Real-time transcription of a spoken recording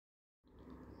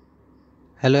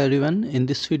Hello everyone, in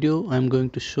this video I am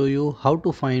going to show you how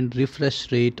to find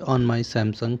refresh rate on my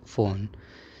Samsung phone.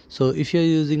 So if you are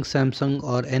using Samsung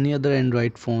or any other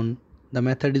Android phone, the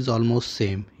method is almost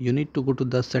same. You need to go to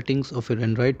the settings of your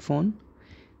Android phone,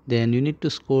 then you need to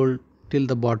scroll till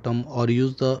the bottom, or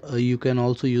you can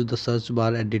also use the search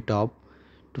bar at the top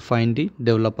to find the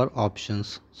developer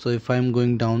options. So if I am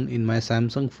going down in my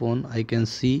Samsung phone, I can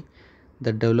see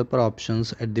the developer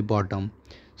options at the bottom.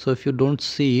 So if you don't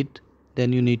see it,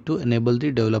 then you need to enable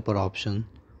the developer option.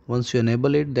 Once you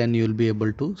enable it, then you will be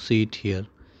able to see it here.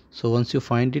 So once you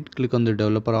find it, click on the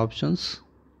developer options.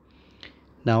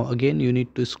 Now again you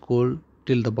need to scroll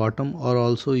till the bottom, or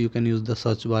also you can use the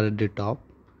search bar at the top.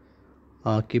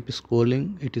 Keep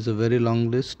scrolling, it is a very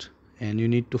long list, and you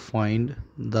need to find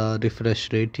the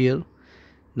refresh rate here.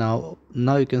 Now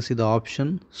you can see the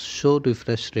option show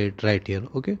refresh rate right here.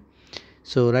 Okay,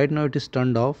 so right now it is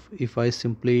turned off. If I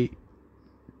simply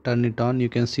turn it on, you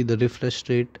can see the refresh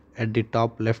rate at the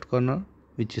top left corner,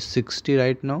 which is 60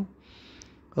 right now.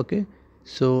 Okay,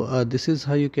 so this is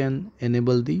how you can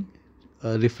enable the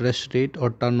refresh rate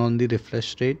or turn on the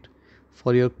refresh rate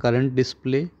for your current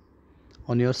display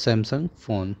on your Samsung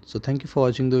phone. So thank you for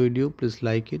watching the video. Please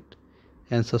like it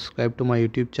and subscribe to my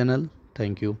YouTube channel.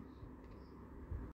 Thank you.